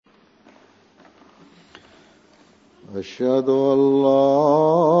أشهد أن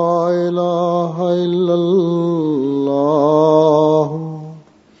لا إله إلا الله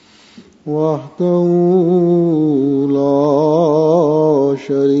وحده لا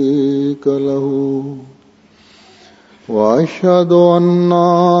شريك له وأشهد أن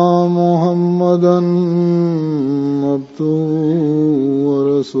محمدا عبده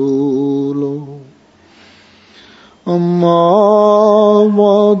ورسوله أما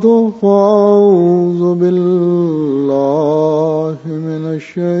بعد فأعوذ بالله من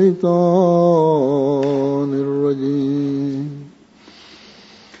الشيطان الرجيم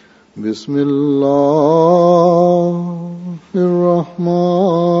بسم الله الرحمن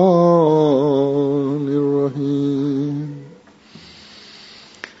الرحيم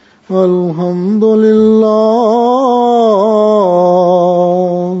الحمد لله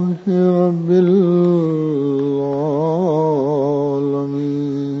رب العالمين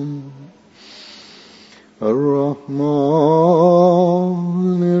الرحمن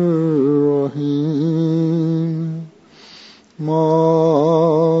الرحيم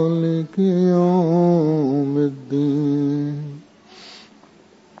مالك يوم الدين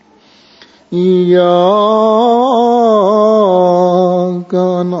إياك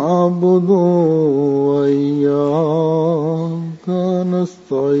نعبد وإياك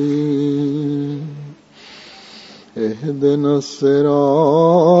نستعين اهدنا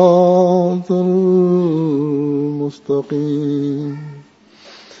الصراط المستقيم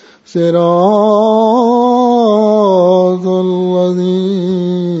صراط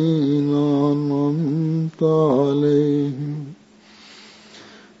الذين أنعمت عليهم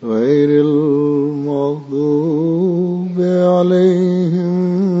غير المغضوب عليهم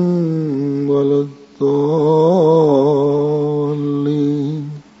ولا الضالين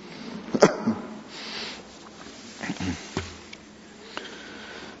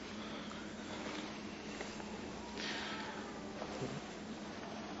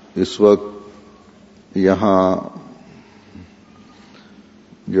اس وقت یہاں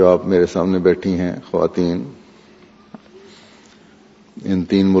جو آپ میرے سامنے بیٹھی ہیں خواتین، ان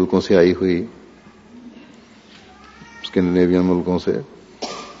 3 ملکوں سے آئی ہوئی، اسکینڈینیوین ملکوں سے،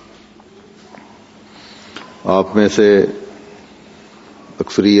 آپ میں سے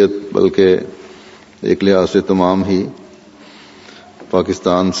اکثریت بلکہ ایک لحاظ سے تمام ہی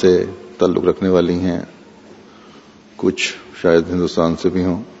پاکستان سے تعلق رکھنے والی ہیں، کچھ شاید ہندوستان سے بھی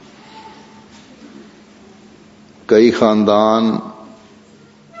ہوں۔ کئی خاندان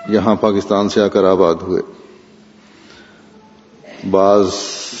یہاں پاکستان سے آ کر آباد ہوئے، بعض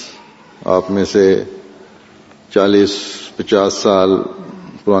آپ میں سے 40-50 سال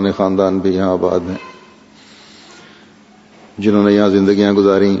پرانے خاندان بھی یہاں آباد ہیں، جنہوں نے یہاں زندگیاں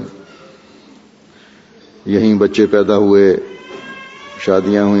گزاری، یہیں بچے پیدا ہوئے،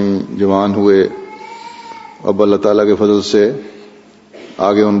 شادیاں ہوئیں، جوان ہوئے، اب اللہ تعالیٰ کے فضل سے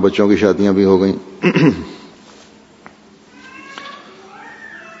آگے ان بچوں کی شادیاں بھی ہو گئیں۔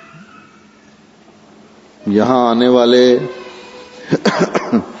 یہاں آنے والے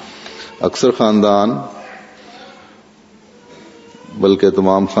اکثر خاندان بلکہ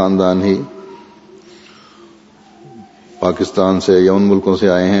تمام خاندان ہی پاکستان سے یا ان ملکوں سے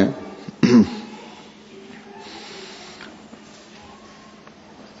آئے ہیں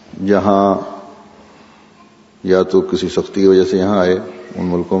جہاں یا تو کسی سختی کی وجہ سے یہاں آئے ان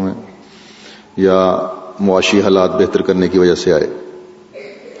ملکوں میں، یا معاشی حالات بہتر کرنے کی وجہ سے آئے،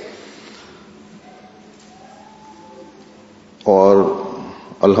 اور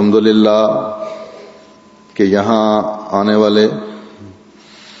الحمدللہ کہ یہاں آنے والے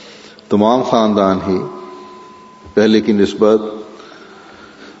تمام خاندان ہی پہلے کی نسبت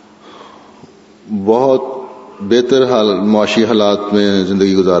بہت بہتر معاشی حالات میں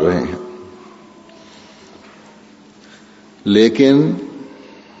زندگی گزار رہے ہیں، لیکن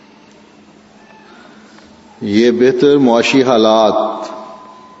یہ بہتر معاشی حالات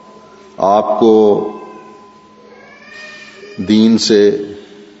آپ کو دین سے،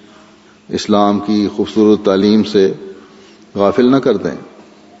 اسلام کی خوبصورت تعلیم سے غافل نہ کر دیں۔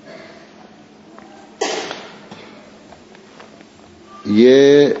 یہ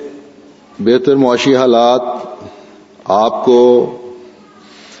بہتر معاشی حالات آپ کو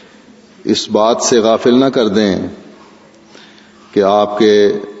اس بات سے غافل نہ کر دیں کہ آپ کے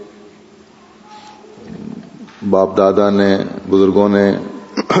باپ دادا نے، بزرگوں نے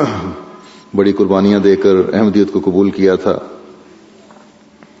بڑی قربانیاں دے کر احمدیت کو قبول کیا تھا،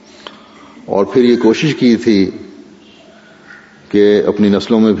 اور پھر یہ کوشش کی تھی کہ اپنی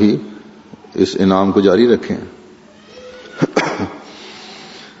نسلوں میں بھی اس انعام کو جاری رکھیں۔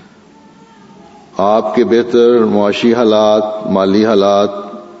 آپ کے بہتر معاشی حالات، مالی حالات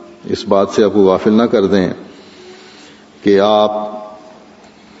اس بات سے آپ کو غافل نہ کر دیں کہ آپ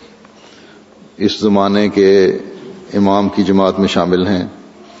اس زمانے کے امام کی جماعت میں شامل ہیں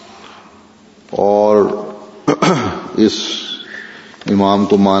اور اس امام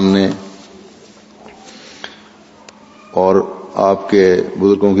کو ماننے اور آپ کے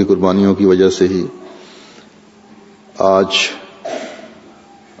بزرگوں کی قربانیوں کی وجہ سے ہی آج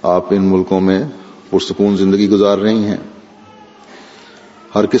آپ ان ملکوں میں پرسکون زندگی گزار رہی ہیں.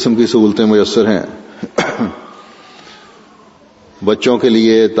 ہر قسم کی سہولتیں میسر ہیں. بچوں کے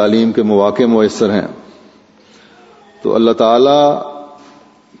لیے تعلیم کے مواقع میسر ہیں. تو اللہ تعالی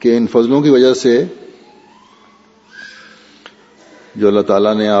کے ان فضلوں کی وجہ سے جو اللہ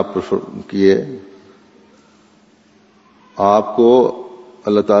تعالیٰ نے آپ پر کیے، آپ کو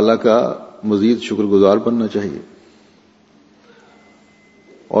اللہ تعالیٰ کا مزید شکر گزار بننا چاہیے.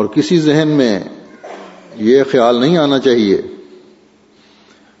 اور کسی ذہن میں یہ خیال نہیں آنا چاہیے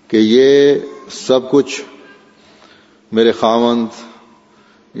کہ یہ سب کچھ میرے خاوند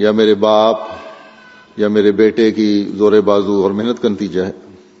یا میرے باپ یا میرے بیٹے کی زور بازو اور محنت کا نتیجہ ہے.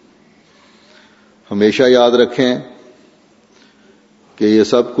 ہمیشہ یاد رکھیں کہ یہ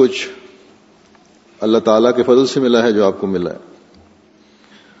سب کچھ اللہ تعالیٰ کے فضل سے ملا ہے جو آپ کو ملا ہے،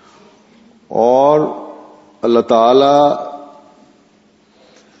 اور اللہ تعالیٰ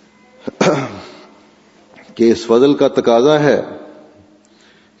کہ اس فضل کا تقاضا ہے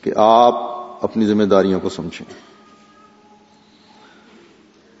کہ آپ اپنی ذمہ داریوں کو سمجھیں.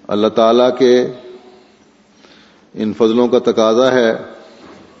 اللہ تعالیٰ کے ان فضلوں کا تقاضا ہے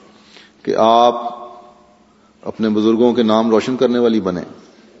کہ آپ اپنے بزرگوں کے نام روشن کرنے والی بنیں.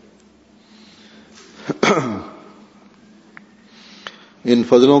 ان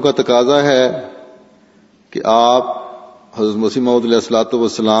فضلوں کا تقاضا ہے کہ آپ حضرت مسیح موعود علیہ الصلوۃ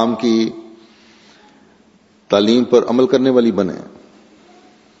والسلام کی تعلیم پر عمل کرنے والی بنیں،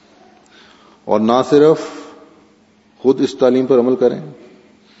 اور نہ صرف خود اس تعلیم پر عمل کریں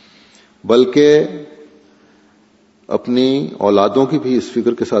بلکہ اپنی اولادوں کی بھی اس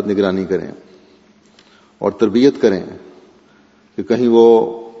فکر کے ساتھ نگرانی کریں اور تربیت کریں کہ کہیں وہ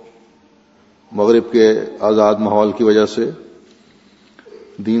مغرب کے آزاد ماحول کی وجہ سے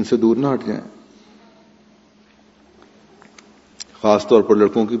دین سے دور نہ ہٹ جائیں. خاص طور پر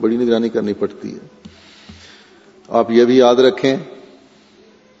لڑکوں کی بڑی نگرانی کرنی پڑتی ہے. آپ یہ بھی یاد رکھیں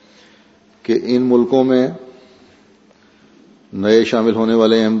کہ ان ملکوں میں نئے شامل ہونے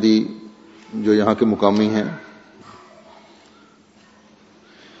والے احمدی جو یہاں کے مقامی ہیں،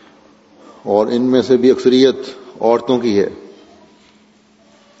 اور ان میں سے بھی اکثریت عورتوں کی ہے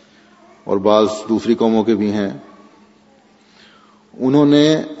اور بعض دوسری قوموں کے بھی ہیں، انہوں نے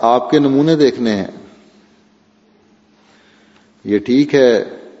آپ کے نمونے دیکھنے ہیں. یہ ٹھیک ہے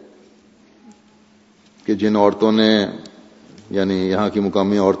کہ جن عورتوں نے یعنی یہاں کی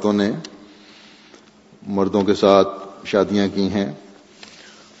مقامی عورتوں نے مردوں کے ساتھ شادیاں کی ہیں،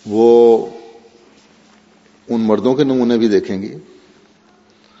 وہ ان مردوں کے نمونے بھی دیکھیں گی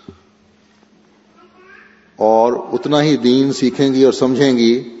اور اتنا ہی دین سیکھیں گی اور سمجھیں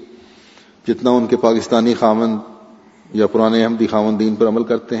گی جتنا ان کے پاکستانی خاوند یا پرانے احمدی خاوند دین پر عمل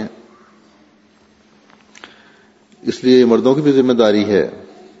کرتے ہیں. اس لیے مردوں کی بھی ذمہ داری ہے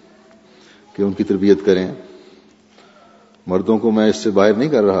کہ ان کی تربیت کریں. مردوں کو میں اس سے باہر نہیں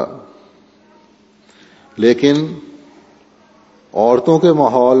کر رہا، لیکن عورتوں کے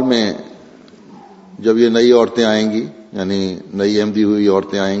ماحول میں جب یہ نئی عورتیں آئیں گی، یعنی نئی احمدی ہوئی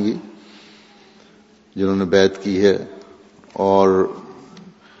عورتیں آئیں گی جنہوں نے بیعت کی ہے اور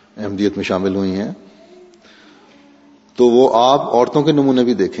احمدیت میں شامل ہوئی ہیں، تو وہ آپ عورتوں کے نمونے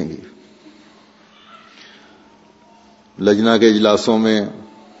بھی دیکھیں گی. لجنہ کے اجلاسوں میں،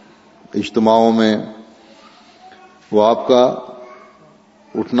 اجتماعوں میں وہ آپ کا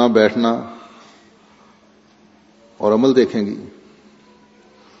اٹھنا بیٹھنا اور عمل دیکھیں گی.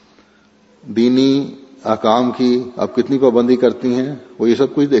 دینی احکام کی آپ کتنی پابندی کرتی ہیں وہ یہ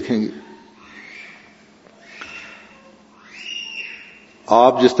سب کچھ دیکھیں گی.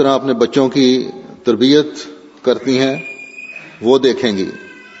 آپ جس طرح اپنے بچوں کی تربیت کرتی ہیں وہ دیکھیں گی.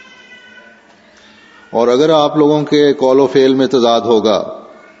 اور اگر آپ لوگوں کے قول و فعل میں تضاد ہوگا،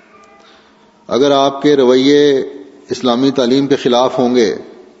 اگر آپ کے رویے اسلامی تعلیم کے خلاف ہوں گے،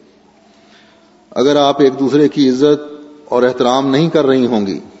 اگر آپ ایک دوسرے کی عزت اور احترام نہیں کر رہی ہوں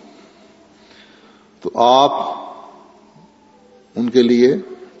گی، تو آپ ان کے لیے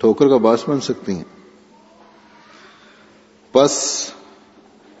ٹھوکر کا باعث بن سکتی ہیں. بس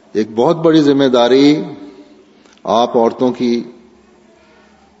ایک بہت بڑی ذمہ داری آپ عورتوں کی،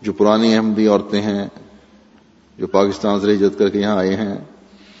 جو پرانی احمدی عورتیں ہیں جو پاکستان سے ہجرت کر کے یہاں آئے ہیں،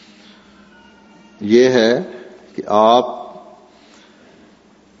 یہ ہے کہ آپ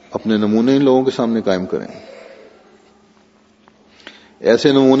اپنے نمونے ان لوگوں کے سامنے قائم کریں.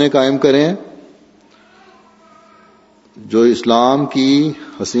 ایسے نمونے قائم کریں جو اسلام کی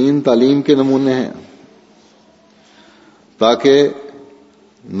حسین تعلیم کے نمونے ہیں، تاکہ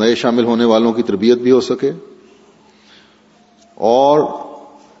نئے شامل ہونے والوں کی تربیت بھی ہو سکے اور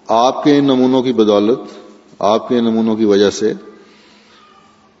آپ کے ان نمونوں کی بدولت، آپ کے ان نمونوں کی وجہ سے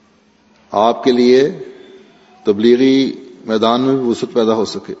آپ کے لیے تبلیغی میدان میں بھی وسعت پیدا ہو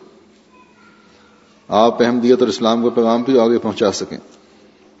سکے، آپ احمدیت اور اسلام کا پیغام بھی آگے پہنچا سکیں،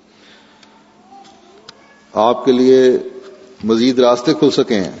 آپ کے لیے مزید راستے کھل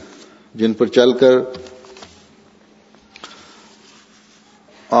سکیں جن پر چل کر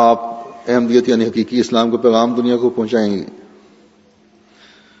آپ احمدیت یعنی حقیقی اسلام کا پیغام دنیا کو پہنچائیں گے۔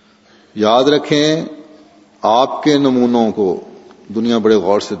 یاد رکھیں، آپ کے نمونوں کو دنیا بڑے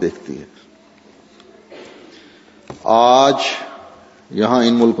غور سے دیکھتی ہے۔ آج یہاں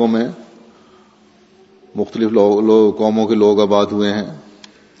ان ملکوں میں مختلف قوموں کے لوگ آباد ہوئے ہیں،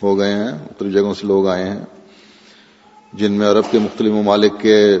 ہو گئے ہیں، مختلف جگہوں سے لوگ آئے ہیں، جن میں عرب کے مختلف ممالک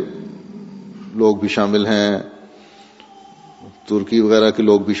کے لوگ بھی شامل ہیں، ترکی وغیرہ کے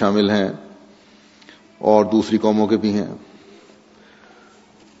لوگ بھی شامل ہیں اور دوسری قوموں کے بھی ہیں۔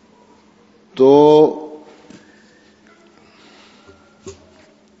 تو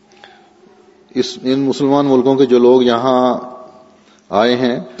ان مسلمان ملکوں کے جو لوگ یہاں آئے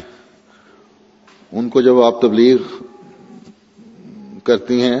ہیں، ان کو جب آپ تبلیغ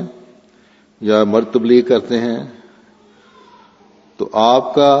کرتی ہیں یا مرد تبلیغ کرتے ہیں تو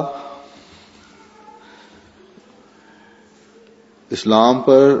آپ کا اسلام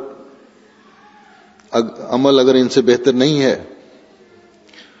پر عمل اگر ان سے بہتر نہیں ہے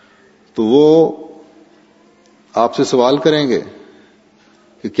تو وہ آپ سے سوال کریں گے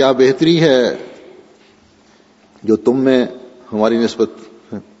کہ کیا بہتری ہے جو تم میں ہماری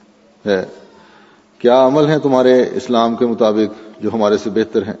نسبت ہے، کیا عمل ہے تمہارے اسلام کے مطابق جو ہمارے سے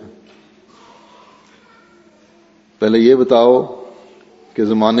بہتر ہیں؟ پہلے یہ بتاؤ کہ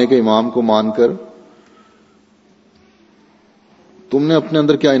زمانے کے امام کو مان کر تم نے اپنے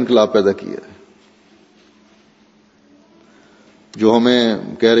اندر کیا انقلاب پیدا کیا ہے جو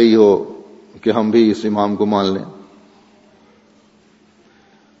ہمیں کہہ رہی ہو کہ ہم بھی اس امام کو مان لیں۔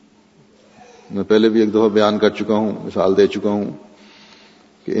 میں پہلے بھی ایک دفعہ بیان کر چکا ہوں، مثال دے چکا ہوں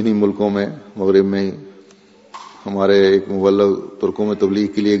کہ انہی ملکوں میں مغرب میں ہی ہمارے ایک مبلغ ترکوں میں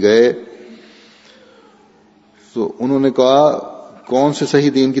تبلیغ کے لیے گئے تو انہوں نے کہا کون سے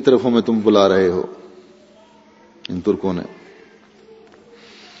صحیح دین کی طرف ہمیں تم بلا رہے ہو؟ ان ترکوں نے،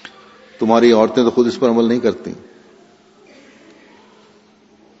 تمہاری عورتیں تو خود اس پر عمل نہیں کرتی۔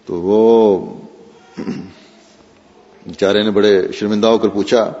 تو وہ بیچارے نے بڑے شرمندہ ہو کر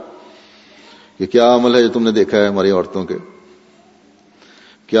پوچھا کہ کیا عمل ہے جو تم نے دیکھا ہے ہماری عورتوں کے،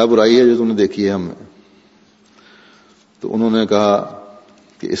 کیا برائی ہے جو تم نے دیکھی ہے ہم میں؟ تو انہوں نے کہا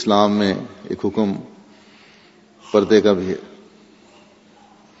کہ اسلام میں ایک حکم پردے کا بھی ہے،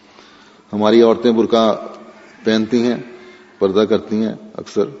 ہماری عورتیں برقع پہنتی ہیں، پردہ کرتی ہیں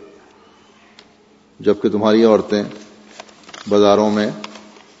اکثر، جبکہ تمہاری عورتیں بازاروں میں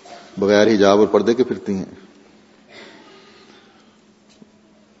بغیر حجاب اور پردے کے پھرتی ہیں۔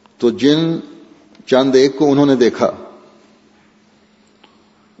 تو جن چند ایک کو انہوں نے دیکھا،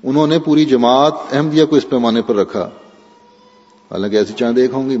 انہوں نے پوری جماعت احمدیہ کو اس پیمانے پر رکھا، حالانکہ ایسی چند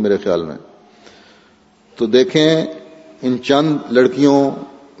ایک ہوں گی میرے خیال میں۔ تو دیکھیں ان چند لڑکیوں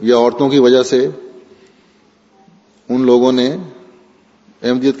یا عورتوں کی وجہ سے ان لوگوں نے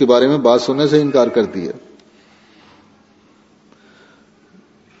احمدیت کے بارے میں بات سننے سے انکار کر دیا۔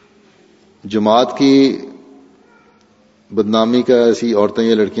 جماعت کی بدنامی کا ایسی عورتیں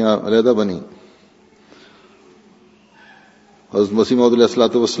یا لڑکیاں علیحدہ بنی۔ حضرت مسیح موعود علیہ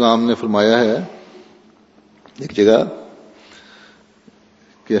الصلوۃ والسلام نے فرمایا ہے ایک جگہ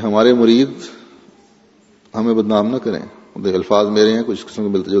کہ ہمارے مرید ہمیں بدنام نہ کریں۔ الفاظ میرے ہیں، کچھ قسم کے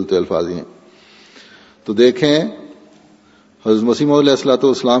ملتے جلتے الفاظ ہی ہیں۔ تو دیکھیں حضرت مسیح موعود علیہ الصلوۃ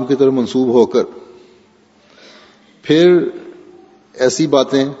والسلام کی طرف منسوب ہو کر پھر ایسی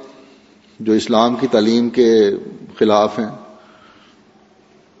باتیں جو اسلام کی تعلیم کے خلاف ہیں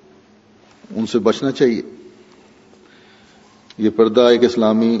ان سے بچنا چاہیے۔ یہ پردہ ایک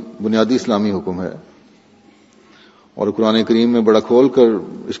اسلامی بنیادی اسلامی حکم ہے اور قرآن کریم میں بڑا کھول کر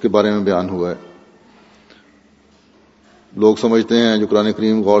اس کے بارے میں بیان ہوا ہے۔ لوگ سمجھتے ہیں جو قرآن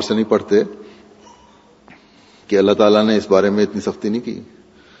کریم غور سے نہیں پڑھتے کہ اللہ تعالیٰ نے اس بارے میں اتنی سختی نہیں کی۔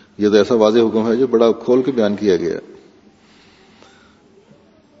 یہ تو ایسا واضح حکم ہے جو بڑا کھول کے بیان کیا گیا ہے۔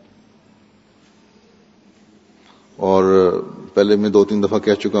 اور پہلے میں 2-3 دفعہ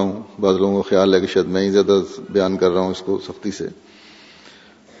کہہ چکا ہوں، بعض لوگوں کا خیال ہے کہ شاید میں ہی زیادہ بیان کر رہا ہوں اس کو سختی سے،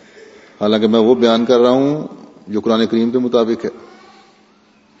 حالانکہ میں وہ بیان کر رہا ہوں جو قرآن کریم کے مطابق ہے۔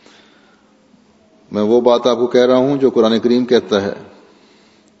 وہ بات آپ کو کہہ رہا ہوں جو قرآن کریم کہتا ہے.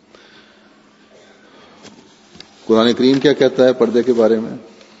 قرآن کریم کیا کہتا ہے پردے کے بارے میں؟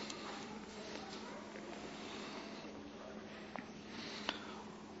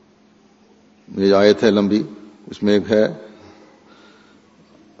 یہ آیت ہے لمبی، اس میں ایک ہے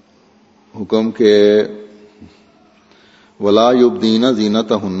حکم کہ ولا یبدین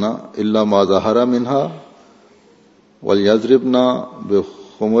زینتہن الا ما ظہر منہا ولیضربن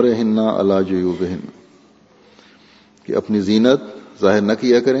بخمرہن علی جیوبہن، کہ اپنی زینت ظاہر نہ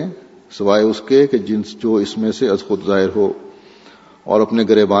کیا کریں سوائے اس کے کہ جو اس میں سے از خود ظاہر ہو، اور اپنے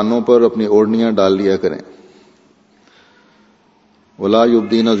گریبانوں پر اپنی اوڑھنیاں ڈال لیا کریں. ولا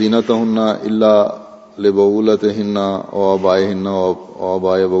یبدین زینتہن الا لبعولتہن او آبائہن او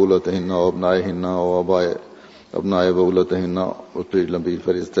آباء بعولتہن او ابنائہن او آباء ابناء بعولتہن، اور پھر لمبی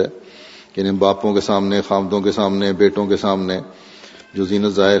فہرست ہے. یعنی باپوں کے سامنے، خامدوں کے سامنے، بیٹوں کے سامنے جو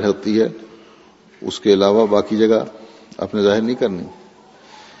زینت ظاہر ہوتی ہے اس کے علاوہ باقی جگہ اپنے ظاہر نہیں کرنی.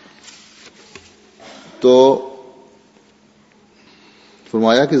 تو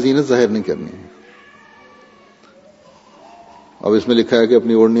فرمایا کہ زینت ظاہر نہیں کرنی. اب اس میں لکھا ہے کہ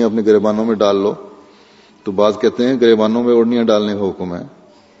اپنی اوڑھنیاں اپنے گریبانوں میں ڈال لو، تو بعض کہتے ہیں گریبانوں میں اوڑھنیاں ڈالنے کا حکم ہے،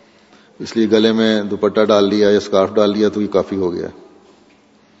 اس لیے گلے میں دوپٹہ ڈال لیا یا اسکارف ڈال لیا تو یہ کافی ہو گیا.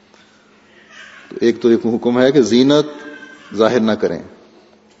 تو ایک تو حکم ہے کہ زینت ظاہر نہ کریں.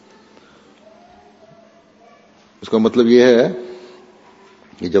 اس کا مطلب یہ ہے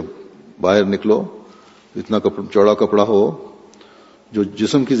کہ جب باہر نکلو اتنا چوڑا کپڑا ہو جو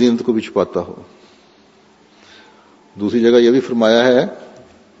جسم کی زینت کو بھی چھپاتا ہو. دوسری جگہ یہ بھی فرمایا ہے،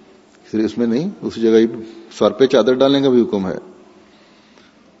 صرف اس میں نہیں، دوسری جگہ سر پہ چادر ڈالنے کا بھی حکم ہے.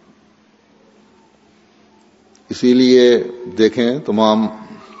 اسی لیے دیکھیں تمام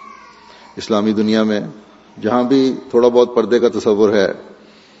اسلامی دنیا میں جہاں بھی تھوڑا بہت پردے کا تصور ہے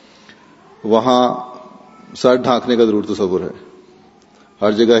وہاں سر ڈھانکنے کا ضرور تصور ہے.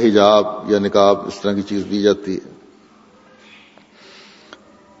 ہر جگہ حجاب یا نقاب اس طرح کی چیز دی جاتی ہے،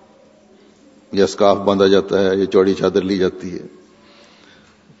 یا اسکارف باندھا جاتا ہے، یا چوڑی چادر لی جاتی ہے.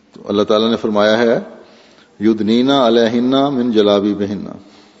 تو اللہ تعالیٰ نے فرمایا ہے یدنینا علیہن من جلابیبہن،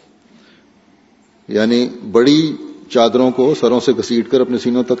 یعنی بڑی چادروں کو سروں سے گھسیٹ کر اپنے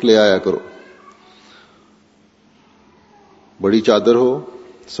سینوں تک لے آیا کرو. بڑی چادر ہو،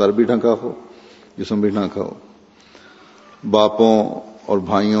 سر بھی ڈھکا ہو، جسم بھی ڈھکا ہو. باپوں اور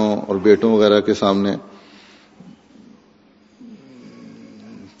بھائیوں اور بیٹوں وغیرہ کے سامنے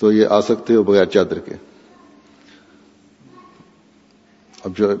تو یہ آ سکتے ہو بغیر چادر کے.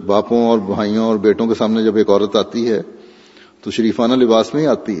 اب جو باپوں اور بھائیوں اور بیٹوں کے سامنے جب ایک عورت آتی ہے تو شریفانہ لباس میں ہی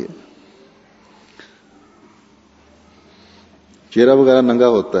آتی ہے، چہرہ وغیرہ ننگا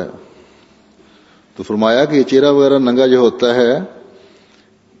ہوتا ہے. تو فرمایا کہ یہ چہرہ وغیرہ ننگا جو ہوتا ہے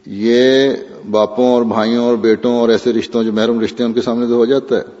یہ باپوں اور بھائیوں اور بیٹوں اور ایسے رشتوں جو محرم رشتے ہیں ان کے سامنے تو ہو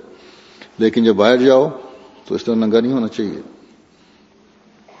جاتا ہے، لیکن جب باہر جاؤ تو اس طرح ننگا نہیں ہونا چاہیے.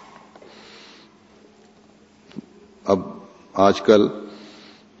 اب آج کل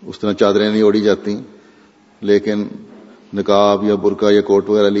اس طرح چادریں نہیں اوڑھی جاتی، لیکن نقاب یا برقع یا کوٹ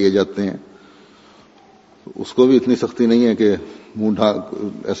وغیرہ لیے جاتے ہیں. اس کو بھی اتنی سختی نہیں ہے کہ منہ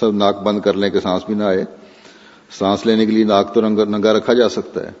ایسا ناک بند کر لیں کہ سانس بھی نہ آئے. سانس لینے کے لیے ناک تو ننگا رکھا جا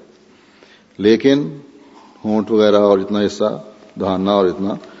سکتا ہے، لیکن ہونٹ وغیرہ اور اتنا حصہ دہاننا اور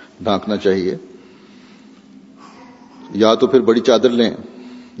اتنا ڈھانکنا چاہیے. یا تو پھر بڑی چادر لیں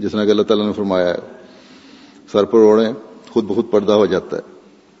جس طرح کہ اللہ تعالیٰ نے فرمایا ہے، سر پر اوڑھیں، خود بخود پردہ ہو جاتا ہے،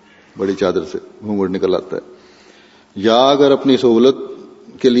 بڑی چادر سے گھونگھٹ نکل آتا ہے. یا اگر اپنی سہولت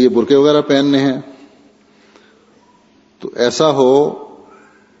کے لیے برقعے وغیرہ پہننے ہیں تو ایسا ہو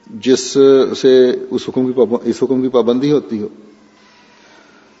جس سے اس حکم کی پابندی ہوتی ہو.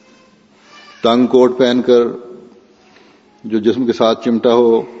 تنگ کوٹ پہن کر جو جسم کے ساتھ چمٹا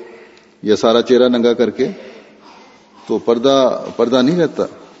ہو یا سارا چہرہ ننگا کر کے تو پردہ نہیں رہتا،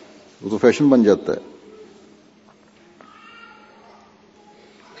 وہ تو فیشن بن جاتا ہے.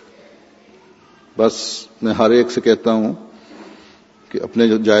 بس میں ہر ایک سے کہتا ہوں کہ اپنے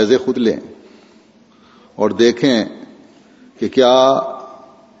جو جائزے خود لیں اور دیکھیں کہ کیا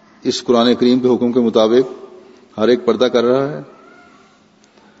اس قرآن کریم کے حکم کے مطابق ہر ایک پردہ کر رہا ہے.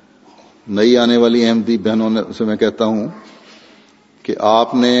 نئی آنے والی احمدی بہنوں سے میں کہتا ہوں کہ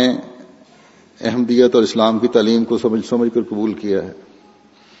آپ نے احمدیت اور اسلام کی تعلیم کو سمجھ کر قبول کیا ہے.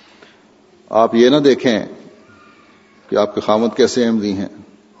 آپ یہ نہ دیکھیں کہ آپ کے خامد کیسے احمدی ہیں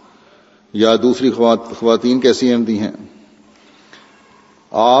یا دوسری خواتین کیسی احمدی ہیں.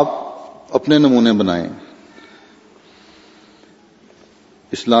 آپ اپنے نمونے بنائیں،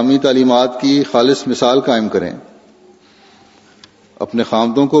 اسلامی تعلیمات کی خالص مثال قائم کریں، اپنے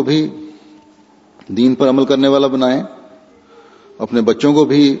خامدوں کو بھی دین پر عمل کرنے والا بنائیں، اپنے بچوں کو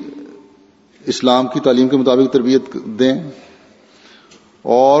بھی اسلام کی تعلیم کے مطابق تربیت دیں،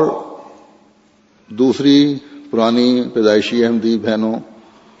 اور دوسری پرانی پیدائشی احمدی بہنوں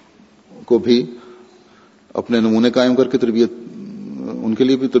کو بھی اپنے نمونے قائم کر کے تربیت، ان کے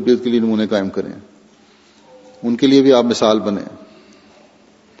لیے بھی تربیت کے لیے نمونے قائم کریں، ان کے لیے بھی آپ مثال بنیں۔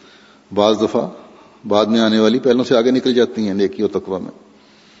 بعض دفعہ بعد میں آنے والی پہلوں سے آگے نکل جاتی ہیں نیکی اور تقوی میں۔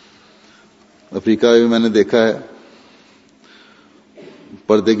 افریقہ میں نے دیکھا ہے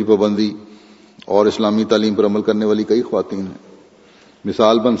پردے کی پابندی اور اسلامی تعلیم پر عمل کرنے والی کئی خواتین ہیں،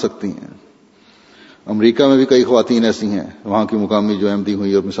 مثال بن سکتی ہیں۔ امریکہ میں بھی کئی خواتین ایسی ہیں وہاں کی مقامی جو احمدی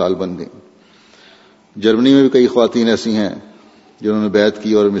ہوئی اور مثال بن گئیں۔ جرمنی میں بھی کئی خواتین ایسی ہیں جنہوں نے بیعت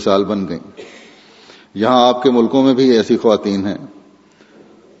کی اور مثال بن گئیں۔ یہاں آپ کے ملکوں میں بھی ایسی خواتین ہیں۔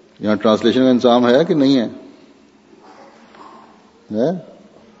 یہاں ٹرانسلیشن کا انتظام ہے کہ نہیں ہے؟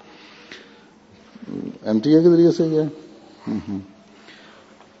 ایم ٹی اے کے ذریعے سے یہ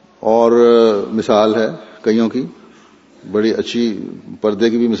اور مثال ہے کئیوں کی، بڑی اچھی پردے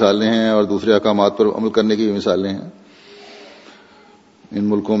کی بھی مثالیں ہیں اور دوسرے احکامات پر عمل کرنے کی بھی مثالیں ہیں ان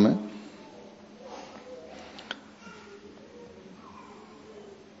ملکوں میں۔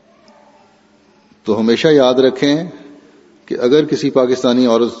 تو ہمیشہ یاد رکھیں کہ اگر کسی پاکستانی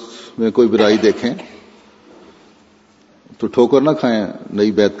عورت میں کوئی برائی دیکھیں تو ٹھوکر نہ کھائیں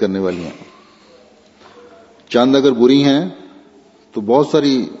نئی بیعت کرنے والی ہیں۔ چند اگر بری ہیں تو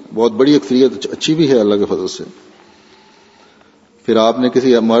بہت بڑی اکثریت اچھی بھی ہے اللہ کے فضل سے۔ پھر آپ نے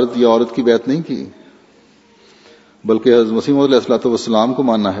کسی مرد یا عورت کی بیعت نہیں کی بلکہ حضرت مسیح موعود علیہ الصلوۃ والسلام کو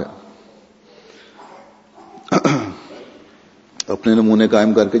ماننا ہے، اپنے نمونے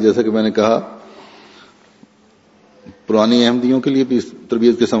قائم کر کے، جیسا کہ میں نے کہا پرانی احمدیوں کے لیے بھی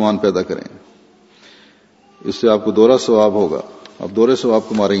تربیت کے سامان پیدا کریں، اس سے آپ کو دوہرا ثواب ہوگا، آپ دوہرے ثواب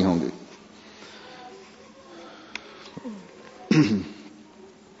کو مارے ہی ہوں گے۔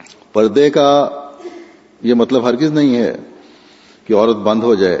 پردے کا یہ مطلب ہرگز نہیں ہے کہ عورت بند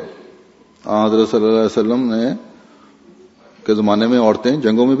ہو جائے۔ حضرت صلی اللہ علیہ وسلم کے زمانے میں عورتیں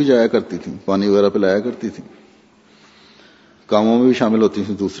جنگوں میں بھی جایا کرتی تھیں، پانی وغیرہ پلایا کرتی تھیں، کاموں میں بھی شامل ہوتی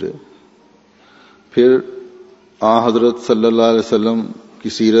تھیں دوسرے۔ پھر حضرت صلی اللہ علیہ وسلم کی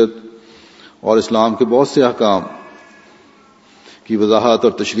سیرت اور اسلام کے بہت سے احکام کی وضاحت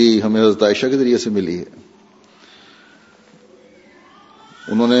اور تشریح ہمیں حضرت عائشہ کے ذریعے سے ملی ہے۔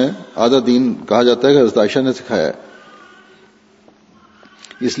 انہوں نے آدھا دین کہا جاتا ہے کہ حضرت عائشہ نے سکھایا ہے۔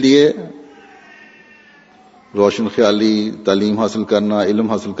 اس لیے روشن خیالی تعلیم حاصل کرنا، علم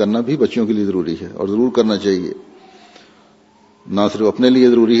حاصل کرنا بھی بچوں کے لیے ضروری ہے اور ضرور کرنا چاہیے۔ نہ صرف اپنے لیے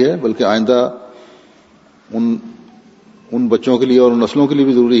ضروری ہے بلکہ آئندہ ان بچوں کے لیے اور ان نسلوں کے لیے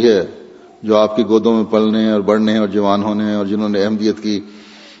بھی ضروری ہے جو آپ کی گودوں میں پلنے اور بڑھنے اور جوان ہونے ہیں اور جنہوں نے احمدیت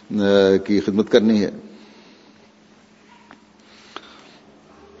کی خدمت کرنی ہے۔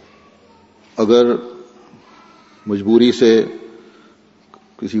 اگر مجبوری سے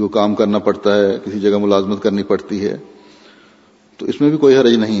کسی کو کام کرنا پڑتا ہے، کسی جگہ ملازمت کرنی پڑتی ہے تو اس میں بھی کوئی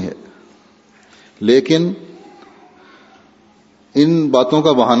حرج نہیں ہے، لیکن ان باتوں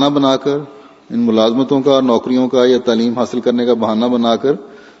کا بہانہ بنا کر، ان ملازمتوں کا، نوکریوں کا یا تعلیم حاصل کرنے کا بہانہ بنا کر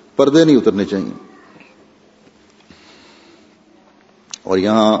پردے نہیں اترنے چاہیے۔ اور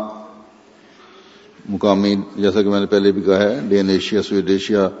یہاں مقامی، جیسا کہ میں نے پہلے بھی کہا ہے، ڈین ایشیا، سویڈ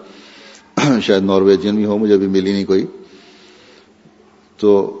ایشیا، شاید نارویجین بھی ہو، مجھے ابھی ملی نہیں کوئی،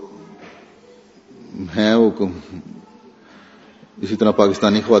 تو ہیں وہ اسی طرح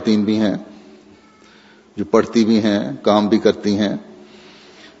پاکستانی خواتین بھی ہیں جو پڑھتی بھی ہیں، کام بھی کرتی ہیں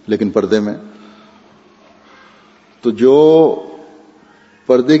لیکن پردے میں۔ تو جو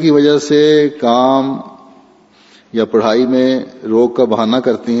پردے کی وجہ سے کام یا پڑھائی میں روک کا بہانہ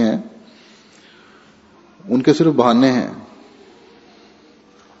کرتی ہیں ان کے صرف بہانے ہیں۔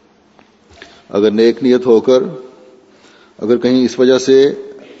 اگر نیک نیت ہو کر اگر کہیں اس وجہ سے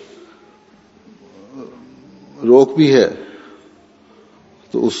روک بھی ہے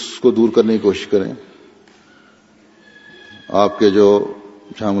تو اس کو دور کرنے کی کوشش کریں۔ آپ کے جو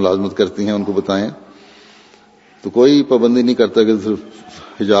جہاں ملازمت کرتی ہیں ان کو بتائیں، تو کوئی پابندی نہیں کرتا کہ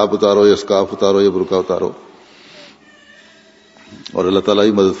صرف حجاب اتارو یا اسکارف اتارو یا برقع اتارو، اور اللہ تعالیٰ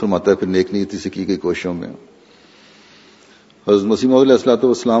ہی مدد فرماتا ہے پھر نیک نیتی سے کی گئی کوششوں میں۔ حضرت مسیح موعود علیہ الصلوۃ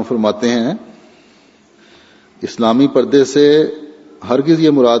والسلام فرماتے ہیں اسلامی پردے سے ہرگز یہ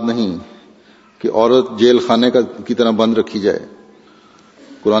مراد نہیں کہ عورت جیل خانے کی طرح بند رکھی جائے۔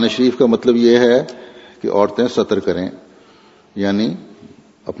 قرآن شریف کا مطلب یہ ہے کہ عورتیں ستر کریں، یعنی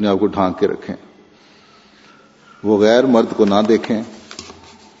اپنے آپ کو ڈھانک کے رکھیں، وہ غیر مرد کو نہ دیکھیں۔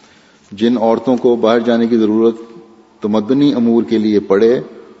 جن عورتوں کو باہر جانے کی ضرورت تمدنی امور کے لیے پڑے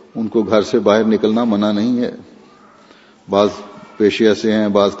ان کو گھر سے باہر نکلنا منع نہیں ہے. بعض پیشے ایسے ہیں,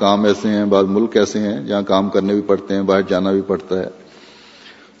 بعض کام ایسے ہیں, بعض ملک ایسے ہیں جہاں کام کرنے بھی پڑتے ہیں, باہر جانا بھی پڑتا ہے,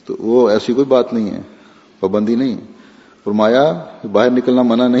 تو وہ ایسی کوئی بات نہیں ہے, پابندی نہیں. فرمایا باہر نکلنا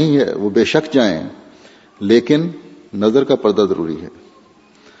منع نہیں ہے, وہ بے شک جائیں, لیکن نظر کا پردہ ضروری ہے.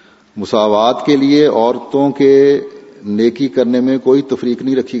 مساوات کے لیے عورتوں کے نیکی کرنے میں کوئی تفریق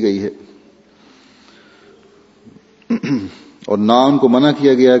نہیں رکھی گئی ہے, اور نہ ان کو منع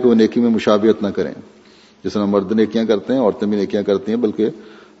کیا گیا ہے کہ وہ نیکی میں مشابہت نہ کریں. جس طرح مرد نیکیاں کرتے ہیں عورتیں بھی نیکیاں کرتی ہیں, بلکہ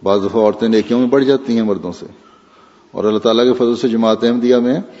بعض دفعہ عورتیں نیکیوں میں بڑھ جاتی ہیں مردوں سے. اور اللہ تعالیٰ کے فضل سے جماعت احمدیہ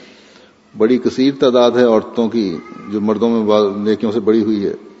میں بڑی کثیر تعداد ہے عورتوں کی جو مردوں میں نیکیوں سے بڑی ہوئی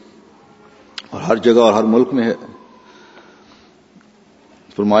ہے, اور ہر جگہ اور ہر ملک میں ہے.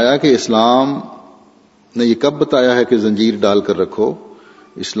 فرمایا کہ اسلام نے یہ کب بتایا ہے کہ زنجیر ڈال کر رکھو؟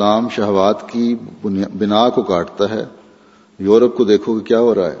 اسلام شہوات کی بنا کو کاٹتا ہے. یورپ کو دیکھو کہ کیا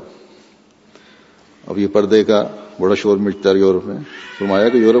ہو رہا ہے. اب یہ پردے کا بڑا شور مچتا ہے یورپ میں. فرمایا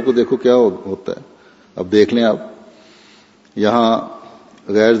کہ یورپ کو دیکھو کیا ہوتا ہے. اب دیکھ لیں آپ, یہاں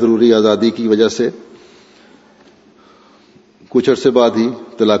غیر ضروری آزادی کی وجہ سے کچھ عرصے بعد ہی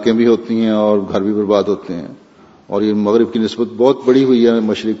طلاقیں بھی ہوتی ہیں اور گھر بھی برباد ہوتے ہیں, اور یہ مغرب کی نسبت بہت بڑی ہوئی ہے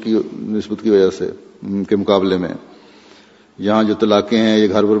مشرق کی نسبت کی وجہ سے کے مقابلے میں. یہاں جو طلاقیں ہیں یہ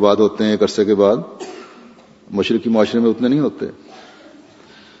گھر برباد ہوتے ہیں ایک عرصے کے بعد, مشرقی معاشرے میں اتنے نہیں ہوتے,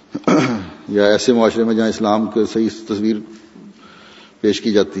 یا ایسے معاشرے میں جہاں اسلام کی صحیح تصویر پیش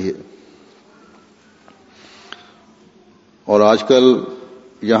کی جاتی ہے. اور آج کل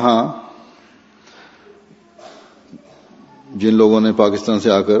یہاں جن لوگوں نے پاکستان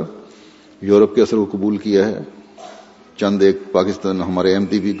سے آ کر یورپ کے اثر کو قبول کیا ہے, چند ایک پاکستان ہمارے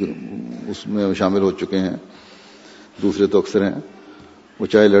احمدی بھی اس میں شامل ہو چکے ہیں, دوسرے تو اکثر ہیں, وہ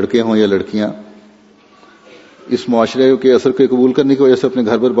چاہے لڑکے ہوں یا لڑکیاں, اس معاشرے کے اثر کے قبول کرنے کی وجہ سے اپنے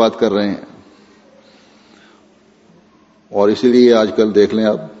گھر برباد کر رہے ہیں. اور اسی لیے آج کل دیکھ لیں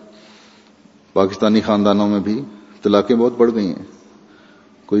آپ پاکستانی خاندانوں میں بھی طلاقیں بہت بڑھ گئی ہیں.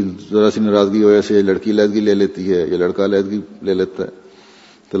 کوئی ذرا سی ناراضگی کی وجہ سے لڑکی علیحدگی لے لیتی ہے یا لڑکا علیحدگی لے لیتا ہے,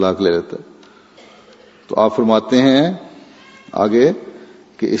 طلاق لے لیتا ہے. تو آپ فرماتے ہیں آگے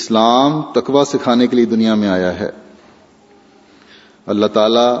کہ اسلام تقویٰ سکھانے کے لیے دنیا میں آیا ہے. اللہ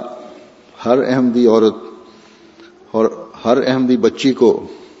تعالی ہر احمدی عورت اور ہر احمدی بچی کو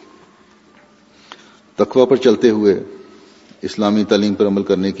تقویٰ پر چلتے ہوئے اسلامی تعلیم پر عمل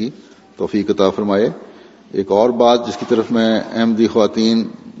کرنے کی توفیق عطا فرمائے. ایک اور بات جس کی طرف میں احمدی خواتین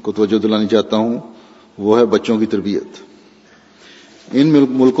کو توجہ دلانی چاہتا ہوں وہ ہے بچوں کی تربیت. ان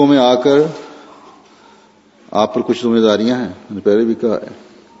ملکوں میں آ کر آپ پر کچھ ذمہ داریاں ہیں, میں نے پہلے بھی کہا ہے.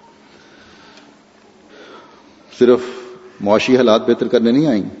 صرف معاشی حالات بہتر کرنے نہیں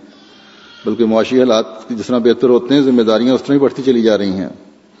آئیں, بلکہ معاشی حالات جس طرح بہتر ہوتے ہیں ذمہ داریاں اس طرح ہی بڑھتی چلی جا رہی ہیں,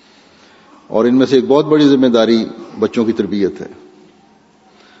 اور ان میں سے ایک بہت بڑی ذمہ داری بچوں کی تربیت ہے.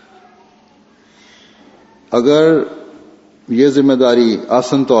 اگر یہ ذمہ داری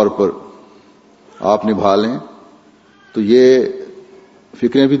آسن طور پر آپ نبھا لیں تو یہ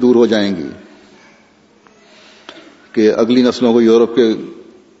فکریں بھی دور ہو جائیں گی کہ اگلی نسلوں کو یورپ کے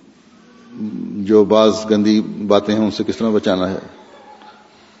جو بعض گندی باتیں ہیں ان سے کس طرح بچانا ہے,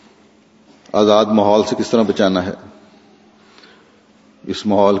 آزاد ماحول سے کس طرح بچانا ہے. اس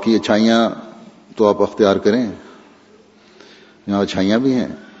ماحول کی اچھائیاں تو آپ اختیار کریں, یہاں اچھائیاں بھی ہیں,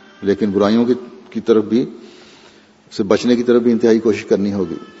 لیکن برائیوں کی طرف بھی سے بچنے کی طرف بھی انتہائی کوشش کرنی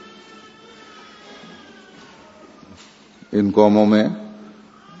ہوگی. ان قوموں میں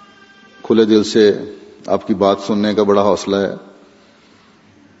کھلے دل سے آپ کی بات سننے کا بڑا حوصلہ ہے.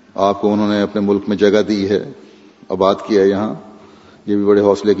 آپ کو انہوں نے اپنے ملک میں جگہ دی ہے, آباد کیا ہے یہاں, یہ بھی بڑے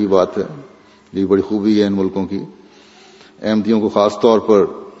حوصلے کی بات ہے, یہ بھی بڑی خوبی ہے ان ملکوں کی. احمدیوں کو خاص طور پر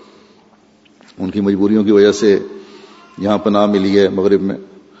ان کی مجبوریوں کی وجہ سے یہاں پناہ ملی ہے مغرب میں.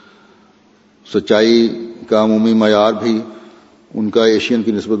 سچائی کا عمومی معیار بھی ان کا ایشین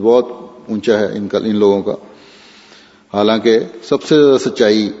کی نسبت بہت اونچا ہے ان لوگوں کا. حالانکہ سب سے زیادہ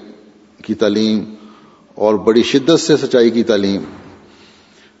سچائی کی تعلیم اور بڑی شدت سے سچائی کی تعلیم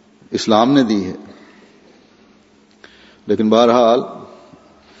اسلام نے دی ہے. لیکن بہرحال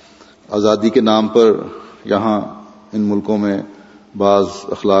آزادی کے نام پر یہاں ان ملکوں میں بعض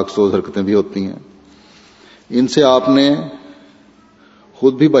اخلاق سوز حرکتیں بھی ہوتی ہیں. ان سے آپ نے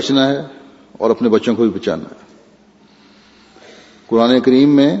خود بھی بچنا ہے اور اپنے بچوں کو بھی بچانا ہے. قرآن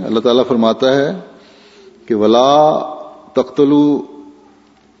کریم میں اللہ تعالیٰ فرماتا ہے کہ وَلَا تَقْتُلُوا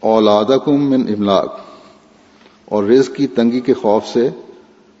أَوْلَادَكُم مِّنْ إِمْلَاقٍ, اور رزق کی تنگی کے خوف سے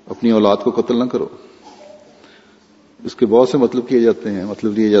اپنی اولاد کو قتل نہ کرو. اس کے بہت سے مطلب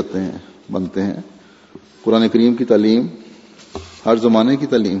لیے جاتے ہیں, بنتے ہیں. قرآن کریم کی تعلیم ہر زمانے کی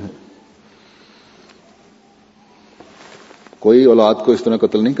تعلیم ہے. کوئی اولاد کو اس طرح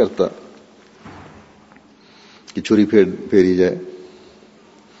قتل نہیں کرتا کہ چھری پھیری جائے.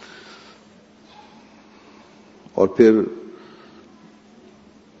 اور پھر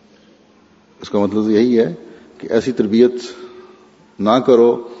اس کا مطلب یہی ہے کہ ایسی تربیت نہ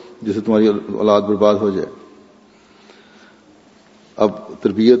کرو جس سے تمہاری اولاد برباد ہو جائے. اب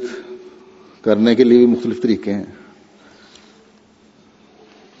تربیت کرنے کے لیے بھی مختلف طریقے ہیں.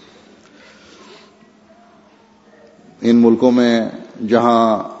 ان ملکوں میں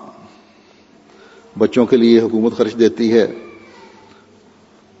جہاں بچوں کے لیے حکومت خرچ دیتی ہے،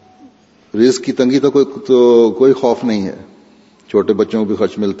 رزق کی تنگی تو کوئی خوف نہیں ہے. چھوٹے بچوں کو بھی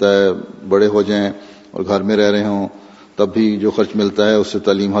خرچ ملتا ہے، بڑے ہو جائیں اور گھر میں رہ رہے ہوں تب بھی جو خرچ ملتا ہے اس سے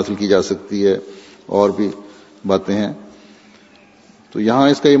تعلیم حاصل کی جا سکتی ہے، اور بھی باتیں ہیں. تو یہاں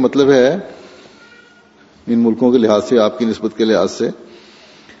اس کا یہ مطلب ہے ان ملکوں کے لحاظ سے، آپ کی نسبت کے لحاظ سے،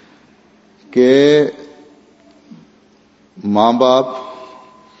 کہ ماں باپ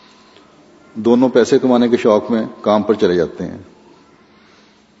دونوں پیسے کمانے کے شوق میں کام پر چلے جاتے ہیں.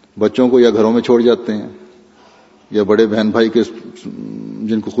 بچوں کو یا گھروں میں چھوڑ جاتے ہیں یا بڑے بہن بھائی کے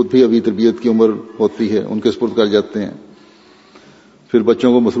جن کو خود بھی ابھی تربیت کی عمر ہوتی ہے ان کے سپرد کر جاتے ہیں. پھر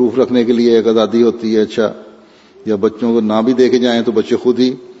بچوں کو مصروف رکھنے کے لیے ایک آزادی ہوتی ہے. اچھا، یا بچوں کو نہ بھی دیکھے جائیں تو بچے خود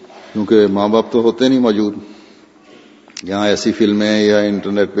ہی، کیونکہ ماں باپ تو ہوتے نہیں موجود، یہاں ایسی فلمیں یا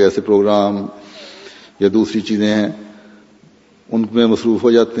انٹرنیٹ پہ ایسے پروگرام یا دوسری چیزیں ہیں ان میں مصروف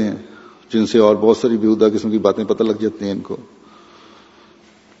ہو جاتے ہیں جن سے اور بہت ساری بیہودہ قسم کی باتیں پتہ لگ جاتی ہیں ان کو،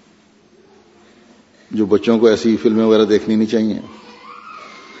 جو بچوں کو ایسی فلمیں وغیرہ دیکھنی نہیں چاہیے.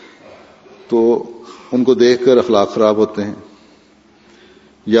 تو ان کو دیکھ کر اخلاق خراب ہوتے ہیں.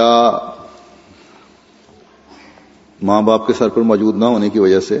 یا ماں باپ کے سر پر موجود نہ ہونے کی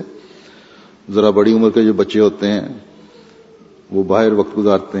وجہ سے ذرا بڑی عمر کے جو بچے ہوتے ہیں وہ باہر وقت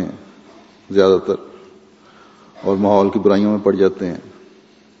گزارتے ہیں زیادہ تر، اور ماحول کی برائیوں میں پڑ جاتے ہیں.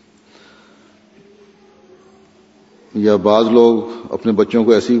 یا بعض لوگ اپنے بچوں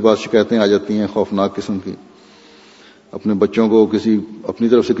کو ایسی بات شکایتیں آ جاتی ہیں خوفناک قسم کی، اپنے بچوں کو اپنی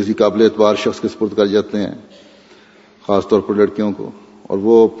طرف سے کسی قابل اعتبار شخص کے سپرد کر جاتے ہیں، خاص طور پر لڑکیوں کو، اور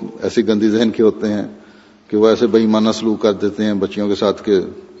وہ ایسے گندی ذہن کے ہوتے ہیں کہ وہ ایسے بے ایمانہ سلوک کر دیتے ہیں بچیوں کے ساتھ کہ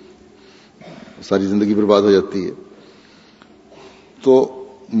ساری زندگی برباد ہو جاتی ہے. تو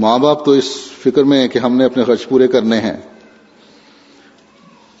ماں باپ تو اس فکر میں ہے کہ ہم نے اپنے خرچ پورے کرنے ہیں،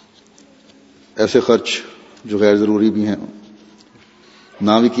 ایسے خرچ جو غیر ضروری بھی ہیں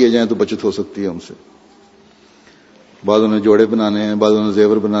نہ بھی کیے جائیں تو بچت ہو سکتی ہے ان سے. بعضوں نے جوڑے بنانے ہیں، بعضوں نے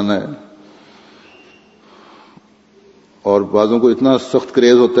زیور بنانا ہے، اور بعضوں کو اتنا سخت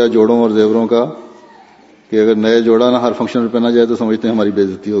کریز ہوتا ہے جوڑوں اور زیوروں کا کہ اگر نئے جوڑا نہ ہر فنکشن میں پہنا جائے تو سمجھتے ہیں ہماری بے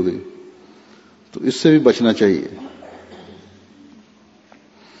عزتی ہو گئی. تو اس سے بھی بچنا چاہیے.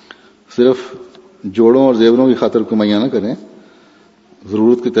 صرف جوڑوں اور زیوروں کی خاطر کمائیاں نہ کریں،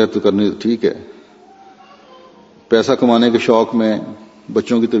 ضرورت کے تحت تو کرنی ٹھیک ہے. پیسہ کمانے کے شوق میں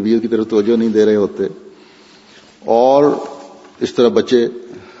بچوں کی تربیت کی طرف توجہ نہیں دے رہے ہوتے، اور اس طرح بچے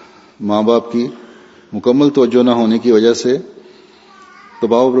ماں باپ کی مکمل توجہ نہ ہونے کی وجہ سے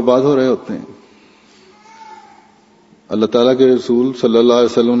تباہ و برباد ہو رہے ہوتے ہیں. اللہ تعالیٰ کے رسول صلی اللہ علیہ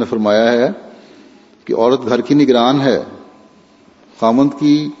وسلم نے فرمایا ہے کہ عورت گھر کی نگران ہے، خامند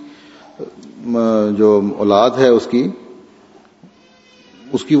کی جو اولاد ہے اس کی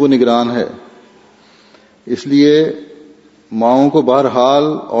وہ نگران ہے. اس لیے ماؤں کو بہرحال،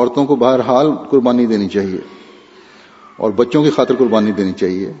 عورتوں کو بہرحال قربانی دینی چاہیے اور بچوں کی خاطر قربانی دینی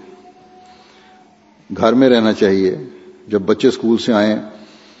چاہیے. گھر میں رہنا چاہیے. جب بچے اسکول سے آئیں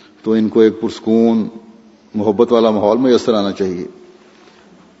تو ان کو ایک پرسکون محبت والا ماحول میسر آنا چاہیے.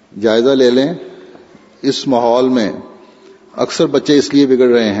 جائزہ لے لیں، اس ماحول میں اکثر بچے اس لیے بگڑ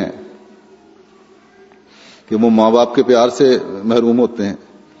رہے ہیں کہ وہ ماں باپ کے پیار سے محروم ہوتے ہیں،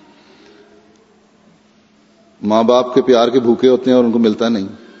 ماں باپ کے پیار کے بھوکے ہوتے ہیں اور ان کو ملتا نہیں.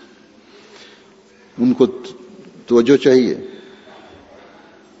 ان کو توجہ چاہیے،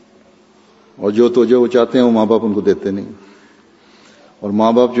 اور جو توجہ وہ چاہتے ہیں وہ ماں باپ ان کو دیتے نہیں، اور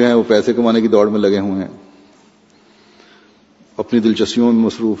ماں باپ جو ہیں وہ پیسے کمانے کی دوڑ میں لگے ہوئے ہیں، اپنی دلچسپیوں میں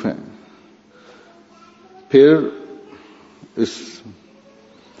مصروف ہیں. پھر اس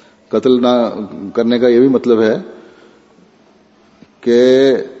قتل نہ کرنے کا یہ بھی مطلب ہے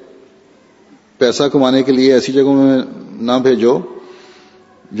کہ پیسہ کمانے کے لیے ایسی جگہوں میں نہ بھیجو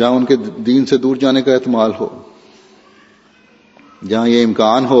جہاں ان کے دین سے دور جانے کا احتمال ہو، جہاں یہ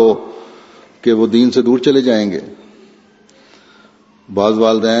امکان ہو کہ وہ دین سے دور چلے جائیں گے. بعض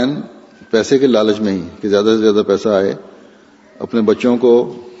والدین پیسے کے لالچ میں ہی کہ زیادہ سے زیادہ پیسہ آئے، اپنے بچوں کو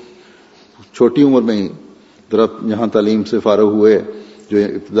چھوٹی عمر میں ہی طرف جہاں تعلیم سے فارغ ہوئے، جو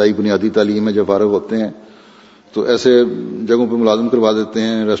ابتدائی بنیادی تعلیم ہے، جب فارغ ہوتے ہیں تو ایسے جگہوں پہ ملازم کروا دیتے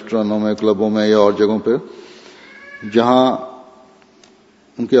ہیں، ریسٹورانوں میں، کلبوں میں یا اور جگہوں پہ جہاں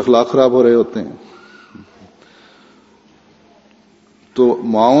ان کے اخلاق خراب ہو رہے ہوتے ہیں. تو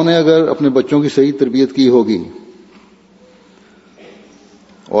ماؤں نے اگر اپنے بچوں کی صحیح تربیت کی ہوگی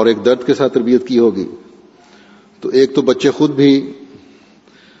اور ایک درد کے ساتھ تربیت کی ہوگی تو ایک تو بچے خود بھی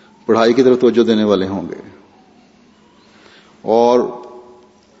پڑھائی کی طرف توجہ دینے والے ہوں گے اور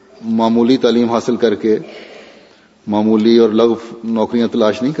معمولی تعلیم حاصل کر کے معمولی اور لغو نوکریاں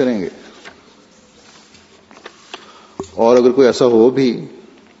تلاش نہیں کریں گے. اور اگر کوئی ایسا ہو بھی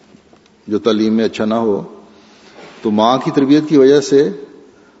جو تعلیم میں اچھا نہ ہو تو ماں کی تربیت کی وجہ سے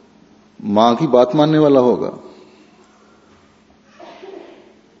ماں کی بات ماننے والا ہوگا.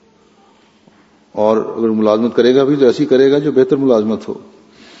 اور اگر ملازمت کرے گا بھی تو ایسی کرے گا جو بہتر ملازمت ہو.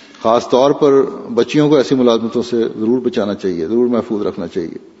 خاص طور پر بچیوں کو ایسی ملازمتوں سے ضرور بچانا چاہیے، ضرور محفوظ رکھنا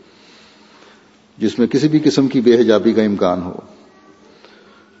چاہیے جس میں کسی بھی قسم کی بے حجابی کا امکان ہو.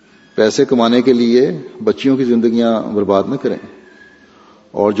 پیسے کمانے کے لیے بچیوں کی زندگیاں برباد نہ کریں.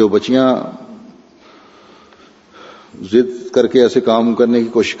 اور جو بچیاں ضد کر کے ایسے کام کرنے کی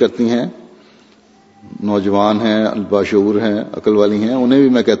کوشش کرتی ہیں، نوجوان ہیں، باشعور ہیں، عقل والی ہیں، انہیں بھی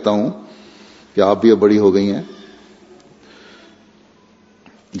میں کہتا ہوں کہ آپ بھی اب بڑی ہو گئی ہیں.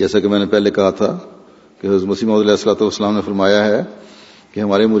 جیسا کہ میں نے پہلے کہا تھا کہ حضرت مسیح موعود علیہ الصلوۃ والسلام نے فرمایا ہے کہ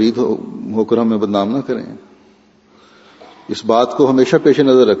ہمارے مرید ہو کر ہمیں بدنام نہ کریں. اس بات کو ہمیشہ پیش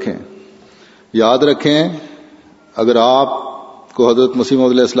نظر رکھیں. یاد رکھیں اگر آپ کو حضرت مسیح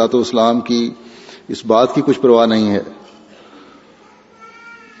موعود علیہ الصلوۃ والسلام کی اس بات کی کچھ پرواہ نہیں ہے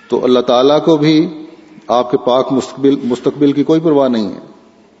تو اللہ تعالیٰ کو بھی آپ کے پاک مستقبل کی کوئی پرواہ نہیں ہے.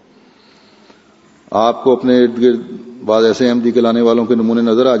 آپ کو اپنے ارد گرد بعض ایسے احمدی کے لانے والوں کے نمونے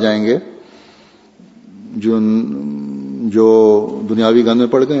نظر آ جائیں گے جو دنیاوی گند میں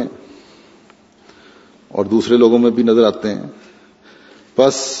پڑ گئے اور دوسرے لوگوں میں بھی نظر آتے ہیں.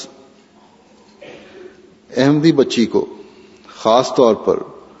 بس احمدی بچی کو خاص طور پر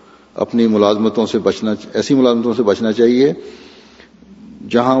اپنی ملازمتوں سے بچنا، ایسی ملازمتوں سے بچنا چاہیے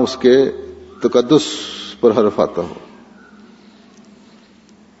جہاں اس کے تقدس پر حرف آتا ہو.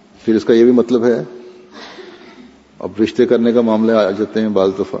 پھر اس کا یہ بھی مطلب ہے، اب رشتے کرنے کا معاملہ آ جاتے ہیں بعض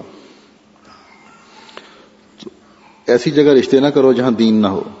دفعہ، تو ایسی جگہ رشتے نہ کرو جہاں دین نہ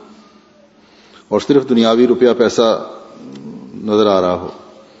ہو اور صرف دنیاوی روپیہ پیسہ نظر آ رہا ہو،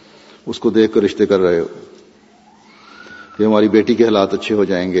 اس کو دیکھ کر رشتے کر رہے ہو کہ ہماری بیٹی کے حالات اچھے ہو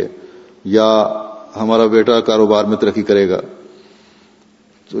جائیں گے یا ہمارا بیٹا کاروبار میں ترقی کرے گا.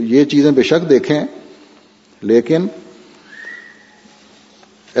 تو یہ چیزیں بے شک دیکھیں، لیکن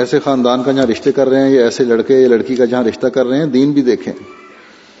ایسے خاندان کا جہاں رشتے کر رہے ہیں یا ایسے لڑکے یا لڑکی کا جہاں رشتہ کر رہے ہیں دین بھی دیکھیں.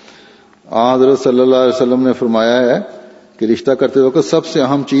 حضرت صلی اللہ علیہ وسلم نے فرمایا ہے کہ رشتہ کرتے وقت سب سے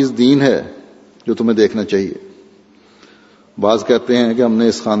اہم چیز دین ہے جو تمہیں دیکھنا چاہیے. بعض کہتے ہیں کہ ہم نے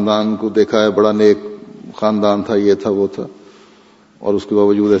اس خاندان کو دیکھا ہے، بڑا نیک خاندان تھا، یہ تھا وہ تھا، اور اس کے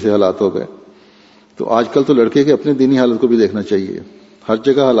باوجود ایسے حالات ہو گئے. تو آج کل تو لڑکے کے اپنے دینی حالت کو بھی دیکھنا چاہیے. ہر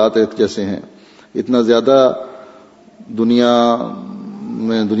جگہ حالات ایک جیسے ہیں. اتنا زیادہ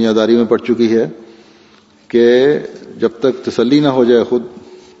دنیا داری میں پڑ چکی ہے کہ جب تک تسلی نہ ہو جائے خود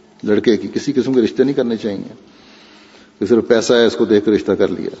لڑکے کی، کسی قسم کے رشتے نہیں کرنے چاہیے کہ صرف پیسہ ہے اس کو دیکھ کر رشتہ کر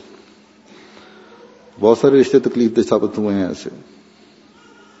لیا. بہت سارے رشتے تکلیف دہ ثابت ہوئے ہیں ایسے.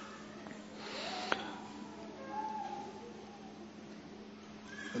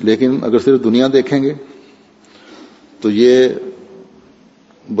 لیکن اگر صرف دنیا دیکھیں گے تو یہ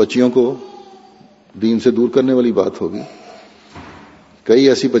بچیوں کو دین سے دور کرنے والی بات ہوگی. کئی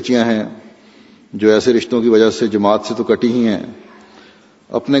ایسی بچیاں ہیں جو ایسے رشتوں کی وجہ سے جماعت سے تو کٹی ہی ہیں،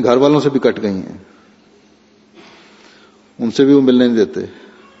 اپنے گھر والوں سے بھی کٹ گئی ہیں، ان سے بھی وہ ملنے نہیں دیتے.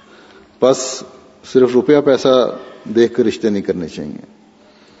 بس صرف روپیہ پیسہ دیکھ کر رشتے نہیں کرنے چاہیے.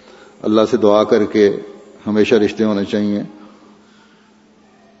 اللہ سے دعا کر کے ہمیشہ رشتے ہونے چاہیے.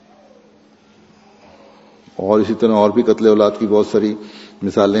 اور اسی طرح اور بھی قتل اولاد کی بہت ساری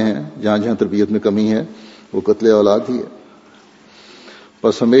مثالیں ہیں. جہاں جہاں تربیت میں کمی ہے وہ قتل اولاد ہی ہے.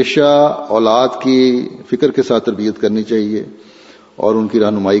 بس ہمیشہ اولاد کی فکر کے ساتھ تربیت کرنی چاہیے اور ان کی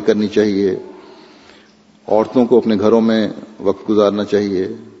رہنمائی کرنی چاہیے. عورتوں کو اپنے گھروں میں وقت گزارنا چاہیے.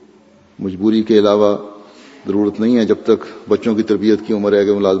 مجبوری کے علاوہ ضرورت نہیں ہے جب تک بچوں کی تربیت کی عمر ہے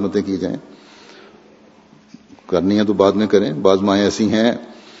کہ ملازمتیں کی جائیں. کرنی ہے تو بعد میں کریں. بعض مائیں ایسی ہیں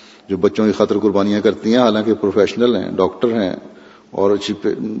جو بچوں کی خاطر قربانیاں کرتی ہیں، حالانکہ پروفیشنل ہیں، ڈاکٹر ہیں اور اچھی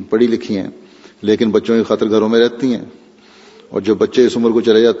پڑھی لکھی ہیں، لیکن بچوں کی خاطر گھروں میں رہتی ہیں. اور جب بچے اس عمر کو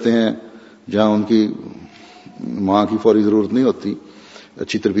چلے جاتے ہیں جہاں ان کی ماں کی فوری ضرورت نہیں ہوتی،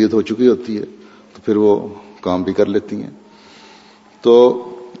 اچھی تربیت ہو چکی ہوتی ہے، تو پھر وہ کام بھی کر لیتی ہیں. تو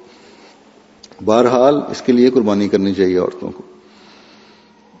بہرحال اس کے لیے قربانی کرنی چاہیے عورتوں کو.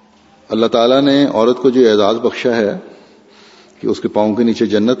 اللہ تعالیٰ نے عورت کو جو اعزاز بخشا ہے کہ اس کے پاؤں کے نیچے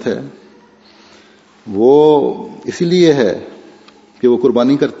جنت ہے، وہ اسی لیے ہے کہ وہ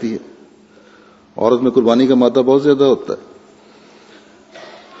قربانی کرتی ہے. عورت میں قربانی کا مادہ بہت زیادہ ہوتا ہے.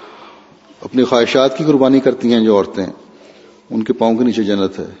 اپنی خواہشات کی قربانی کرتی ہیں جو عورتیں، ان کے پاؤں کے نیچے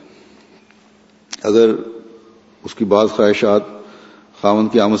جنت ہے. اگر اس کی بعض خواہشات خاوند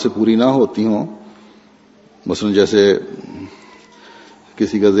کی آمد سے پوری نہ ہوتی ہوں، مثلا جیسے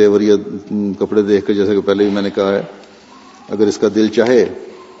کسی کا زیور یا کپڑے دیکھ کر، جیسے کہ پہلے بھی میں نے کہا ہے، اگر اس کا دل چاہے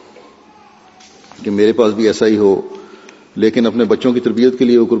کہ میرے پاس بھی ایسا ہی ہو، لیکن اپنے بچوں کی تربیت کے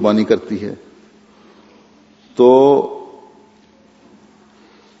لیے وہ قربانی کرتی ہے، تو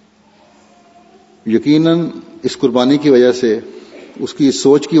یقیناً اس قربانی کی وجہ سے، اس کی اس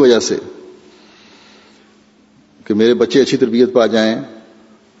سوچ کی وجہ سے کہ میرے بچے اچھی تربیت پا جائیں،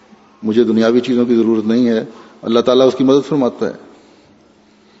 مجھے دنیاوی چیزوں کی ضرورت نہیں ہے، اللہ تعالیٰ اس کی مدد فرماتا ہے.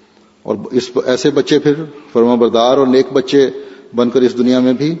 اور ایسے بچے پھر فرما بردار اور نیک بچے بن کر اس دنیا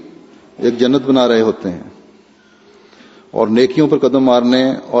میں بھی ایک جنت بنا رہے ہوتے ہیں. اور نیکیوں پر قدم مارنے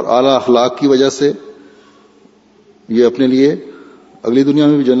اور اعلیٰ اخلاق کی وجہ سے یہ اپنے لیے اگلی دنیا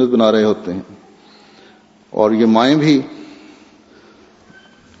میں بھی جنت بنا رہے ہوتے ہیں. اور یہ مائیں بھی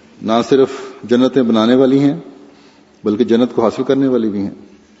نہ صرف جنتیں بنانے والی ہیں بلکہ جنت کو حاصل کرنے والی بھی ہیں.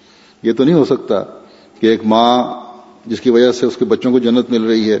 یہ تو نہیں ہو سکتا کہ ایک ماں جس کی وجہ سے اس کے بچوں کو جنت مل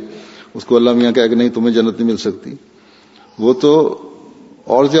رہی ہے، اس کو اللہ میاں کہے کہ نہیں تمہیں جنت نہیں مل سکتی. وہ تو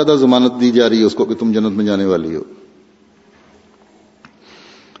اور زیادہ ضمانت دی جا رہی ہے اس کو کہ تم جنت میں جانے والی ہو.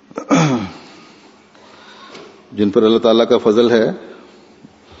 جن پر اللہ تعالیٰ کا فضل ہے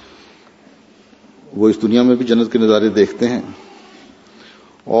وہ اس دنیا میں بھی جنت کے نظارے دیکھتے ہیں،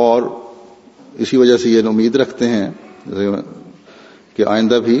 اور اسی وجہ سے یہ امید رکھتے ہیں کہ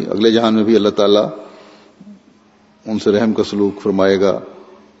آئندہ بھی اگلے جہان میں بھی اللہ تعالیٰ ان سے رحم کا سلوک فرمائے گا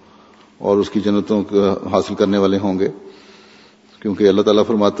اور اس کی جنتوں کو حاصل کرنے والے ہوں گے. کیونکہ اللہ تعالیٰ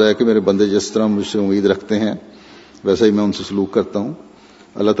فرماتا ہے کہ میرے بندے جس طرح مجھ سے امید رکھتے ہیں ویسا ہی میں ان سے سلوک کرتا ہوں.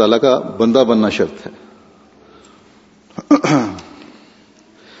 اللہ تعالیٰ کا بندہ بننا شرط ہے.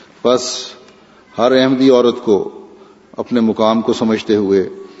 بس ہر احمدی عورت کو اپنے مقام کو سمجھتے ہوئے،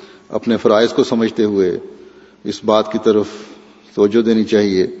 اپنے فرائض کو سمجھتے ہوئے اس بات کی طرف توجہ دینی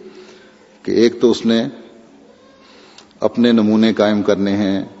چاہیے کہ ایک تو اس نے اپنے نمونے قائم کرنے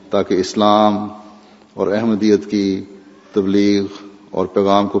ہیں تاکہ اسلام اور احمدیت کی تبلیغ اور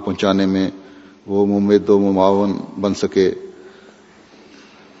پیغام کو پہنچانے میں وہ ممد و مماون بن سکے،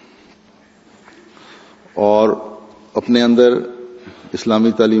 اور اپنے اندر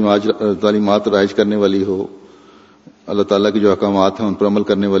اسلامی تعلیمات رائج کرنے والی ہو، اللہ تعالیٰ کے جو احکامات ہیں ان پر عمل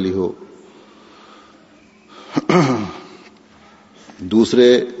کرنے والی ہو. دوسرے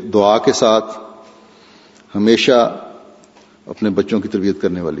دعا کے ساتھ ہمیشہ اپنے بچوں کی تربیت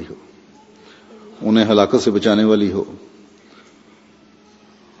کرنے والی ہو، انہیں ہلاکت سے بچانے والی ہو.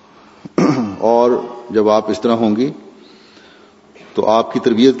 اور جب آپ اس طرح ہوں گی تو آپ کی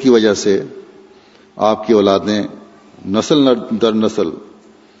تربیت کی وجہ سے آپ کی اولادیں نسل در نسل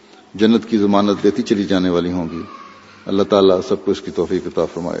جنت کی ضمانت دیتی چلی جانے والی ہوں گی. اللہ تعالیٰ سب کو اس کی توفیق عطا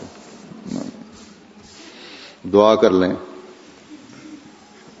فرمائے. دعا کر لیں.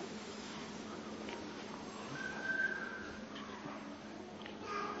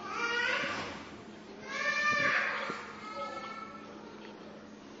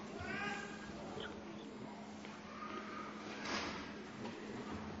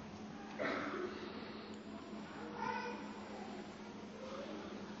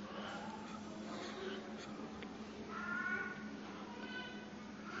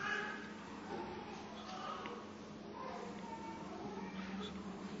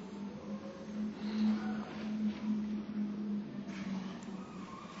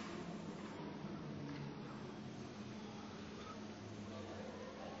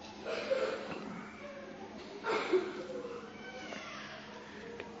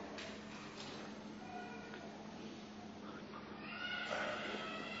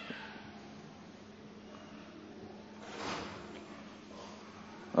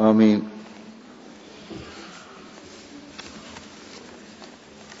 آمین.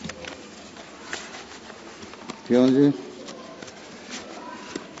 کیوں جی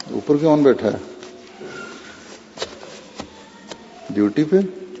اوپر کون بیٹھا ہے ڈیوٹی پہ؟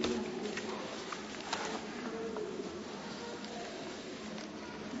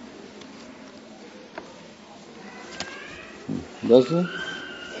 بس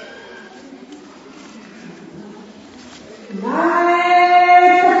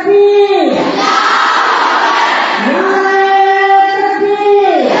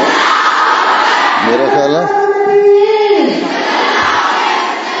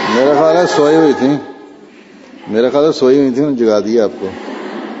سوئی ہوئی تھیں، میرا خیال ہے سوئی ہوئی تھیں، جگا دیا آپ کو،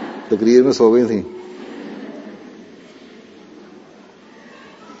 تقریر میں سو گئی تھیں.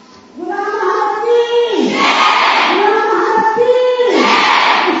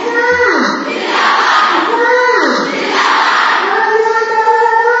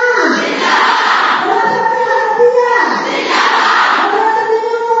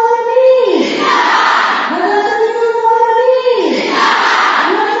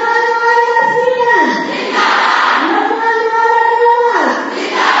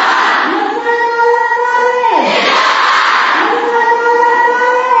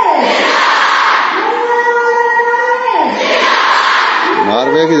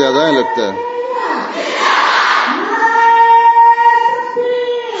 ناروے کی زیادہ ہے لگتا ہے.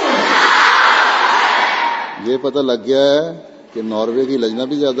 یہ پتہ لگ گیا ہے کہ ناروے کی لجنا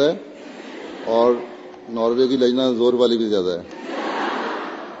بھی زیادہ ہے اور ناروے کی لجنا زور والی بھی زیادہ ہے.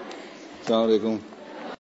 السلام علیکم.